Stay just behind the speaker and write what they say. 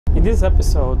In this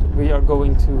episode we are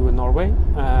going to Norway,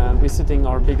 visiting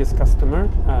our biggest customer,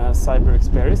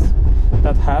 Experis,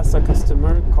 that has a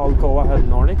customer called Go Ahead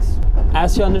Nordics.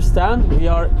 As you understand, we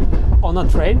are on a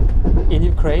train in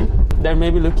Ukraine. They're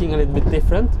maybe looking a little bit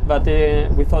different, but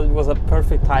we thought it was a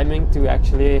perfect timing to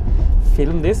actually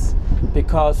film this,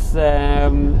 because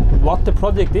what the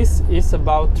project is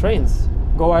about trains.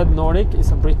 Go Ahead Nordic is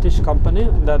a British company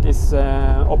that is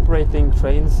operating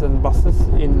trains and buses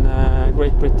in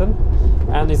Great Britain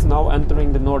and is now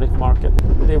entering the Nordic market.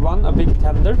 They won a big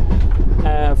tender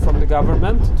from the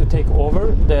government to take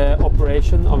over the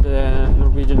operation of the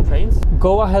Norwegian trains.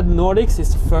 Go Ahead Nordics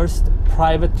is the first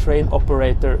private train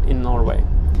operator in Norway.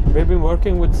 We've been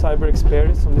working with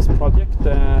Experis on this project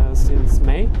since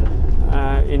May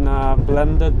in a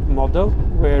blended model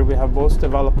where we have both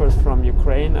developers from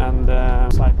Ukraine and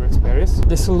Experis.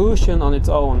 The solution on its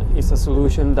own is a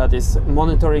solution that is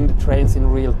monitoring the trains in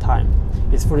real time.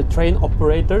 It's for the train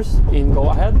operators in Go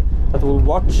Ahead that will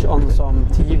watch on some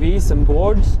TVs and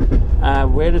boards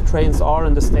where the trains are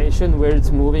in the station, where it's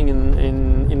moving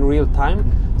in real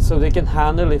time, so they can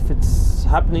handle if it's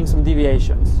happening some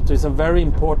deviations. So it's a very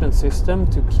important system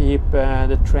to keep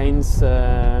the trains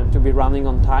to be running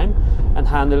on time and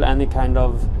handle any kind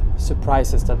of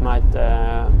surprises that might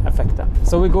affect them.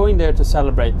 So we're going there to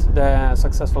celebrate the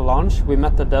successful launch. We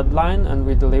met the deadline and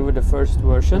we delivered the first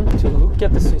version to look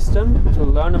at the system, to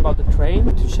learn about the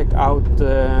train, to check out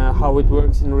how it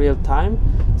works in real time,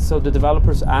 so the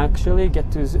developers actually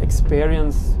get to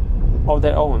experience of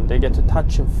their own. They get to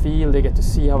touch and feel, they get to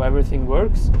see how everything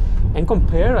works and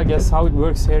compare, I guess, how it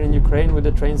works here in Ukraine with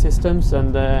the train systems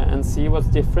and see what's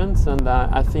different, and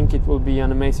I think it will be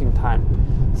an amazing time.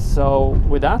 So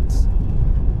with that,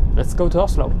 let's go to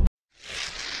Oslo.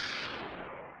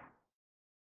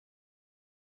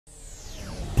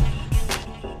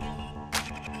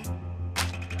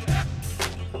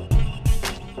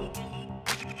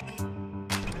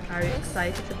 Are you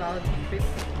excited about the trip?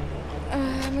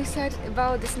 I'm excited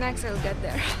about the snacks I'll get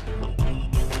there.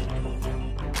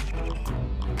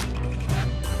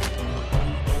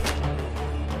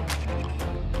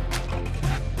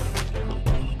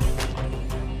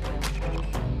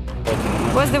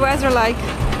 What's the weather like?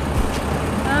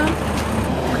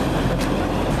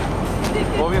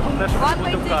 One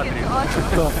way ticket.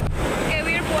 Awesome. Okay,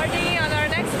 we're boarding on our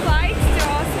next flight to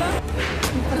Oslo.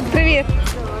 Привет.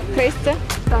 Христя.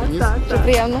 Так.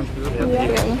 Приємно.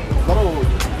 Приємно.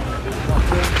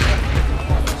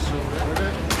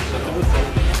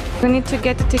 We need to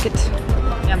get a ticket.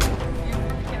 Yeah.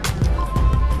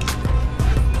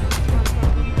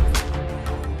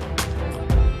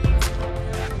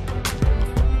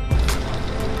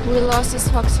 We lost the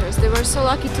Foxers. They were so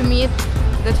lucky to meet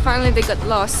that finally they got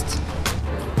lost.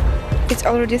 It's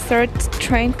already third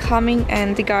train coming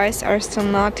and the guys are still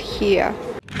not here.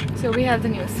 So we have the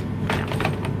news.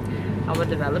 Our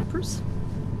developers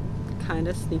kind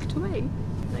of sneaked away.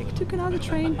 Like, took another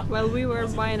train while we were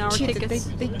buying our tickets.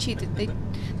 They cheated.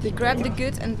 They grabbed the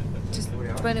goods and just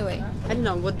went away. I don't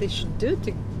know what they should do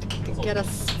to get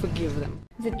us forgive them.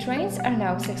 The trains are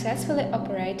now successfully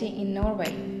operating in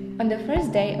Norway. On the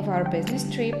first day of our business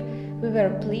trip, we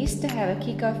were pleased to have a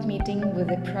kick-off meeting with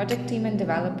the project team and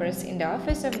developers in the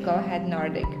office of Go Ahead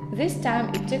Nordic. This time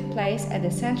it took place at the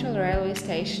central railway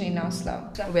station in Oslo.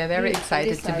 We are very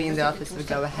excited to be in the office of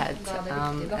Go Ahead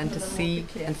and to see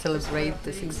and celebrate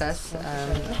the success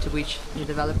to which the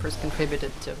developers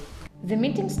contributed to. The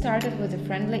meeting started with a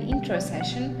friendly intro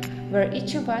session where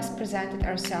each of us presented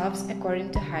ourselves according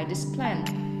to Heidi's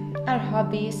plan, our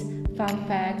hobbies, fun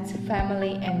facts,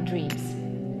 family and dreams.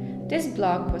 This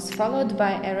blog was followed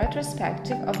by a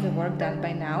retrospective of the work done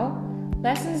by now,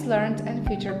 lessons learned and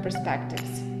future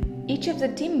perspectives. Each of the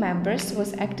team members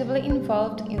was actively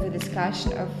involved in the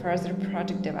discussion of further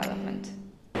project development.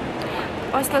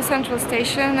 Oslo Central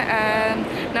Station,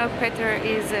 now Peter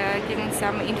is giving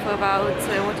some info about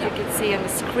what you can see on the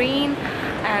screen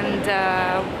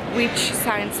and which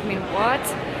signs mean what.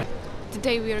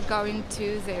 Today we are going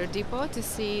to their depot to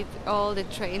see all the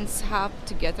trains hub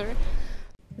together.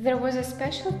 There was a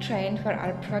special train for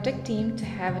our project team to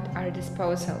have at our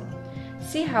disposal.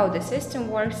 See how the system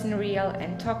works in real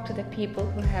and talk to the people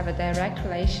who have a direct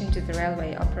relation to the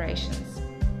railway operations.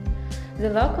 The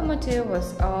locomotive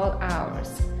was all ours,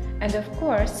 and of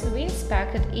course we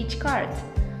inspected each cart,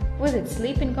 with its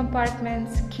sleeping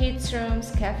compartments, kids'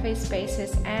 rooms, cafe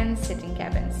spaces and sitting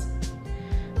cabins.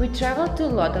 We traveled to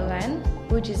Lodalen,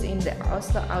 which is in the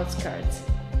Oslo outskirts,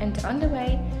 and on the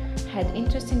way had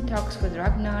interesting talks with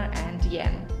Ragnar and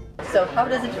Jen. So how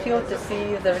does it feel to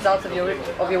see the results of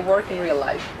your work in real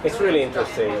life? It's really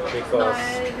interesting because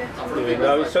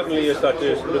now suddenly you start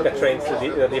to look at trains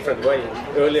in a different way.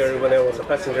 Earlier, when I was a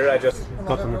passenger, I just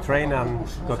got on the train and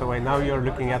got away. Now you're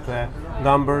looking at the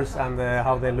numbers and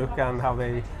how they look and how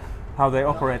they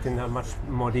operate in a much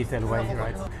more detailed way,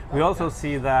 right? We also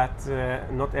see that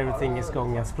not everything is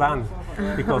going as planned,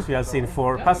 because we have seen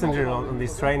 4 passengers on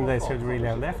this train they should really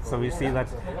have left. So we see that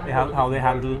how they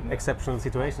handle exceptional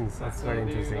situations. That's very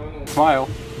interesting. Smile.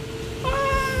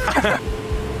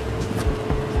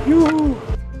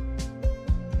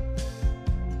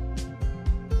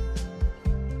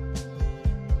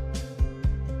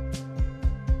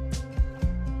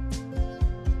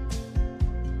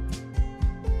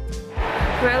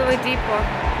 Railway depot.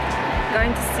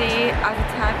 Going to see other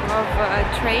type of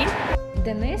train.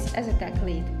 Denise, as a tech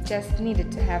lead, just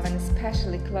needed to have an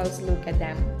especially close look at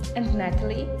them, and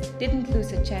Natalie didn't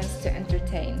lose a chance to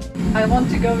entertain. I want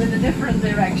to go in a different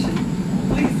direction.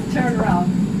 Please turn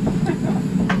around.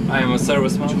 I am a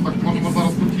serviceman.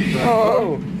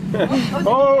 Oh!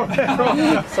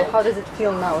 So how does it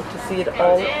feel now to see it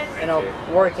all,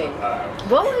 working?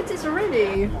 Well, it is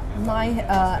really nice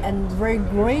and very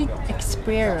great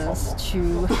experience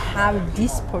to have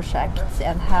this project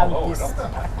and have this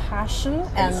passion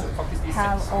and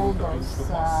have all those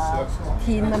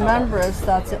team members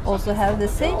that also have the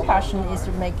same passion, is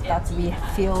to make that we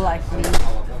feel like we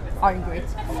are a great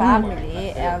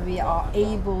family and we are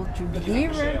able to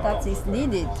deliver that is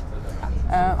needed.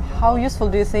 How useful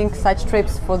do you think such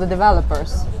trips for the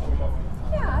developers?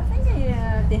 Yeah, I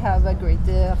think they have a great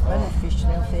beneficial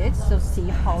of it, to see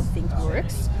how things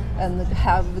works and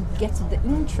get the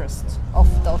interest of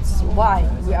that's why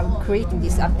we are creating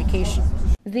this application.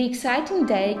 The exciting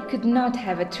day could not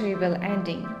have a trivial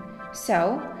ending,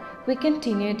 so we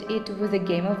continued it with a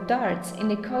game of darts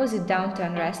in a cozy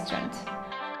downtown restaurant.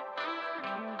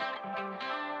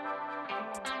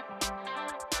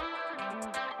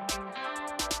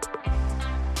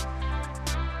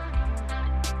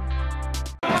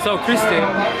 So, Christy,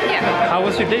 how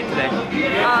was your day today?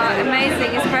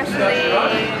 Amazing, especially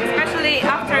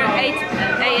after 8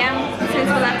 a.m. since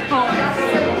we left home.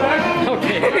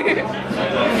 Okay.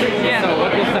 Yeah. So,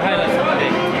 what was the highlights of the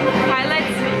day?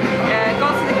 Highlights, go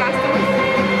to the customers.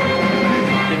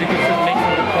 Did you get some make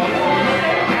some good calls?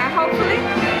 Hopefully.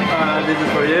 This is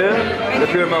for you. The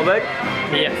pure Malbec.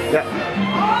 Yes. Yeah.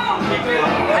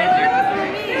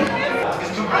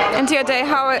 And your day,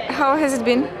 how has it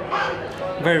been?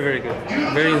 Very, very good.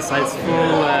 Very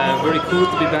insightful. Very cool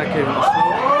to be back here in Oslo,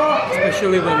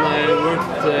 especially when I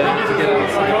worked together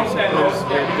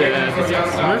with this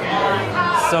customer.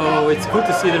 So it's good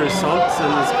to see the results,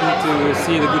 and it's good to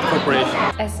see the good cooperation.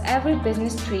 As every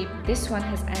business trip, this one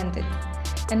has ended.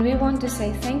 And we want to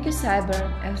say thank you Ciber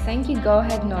and thank you Go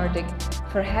Ahead Nordic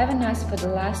for having us for the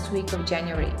last week of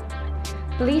January.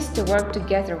 Pleased to work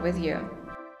together with you.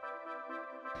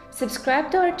 Subscribe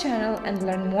to our channel and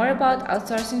learn more about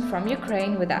outsourcing from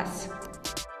Ukraine with us.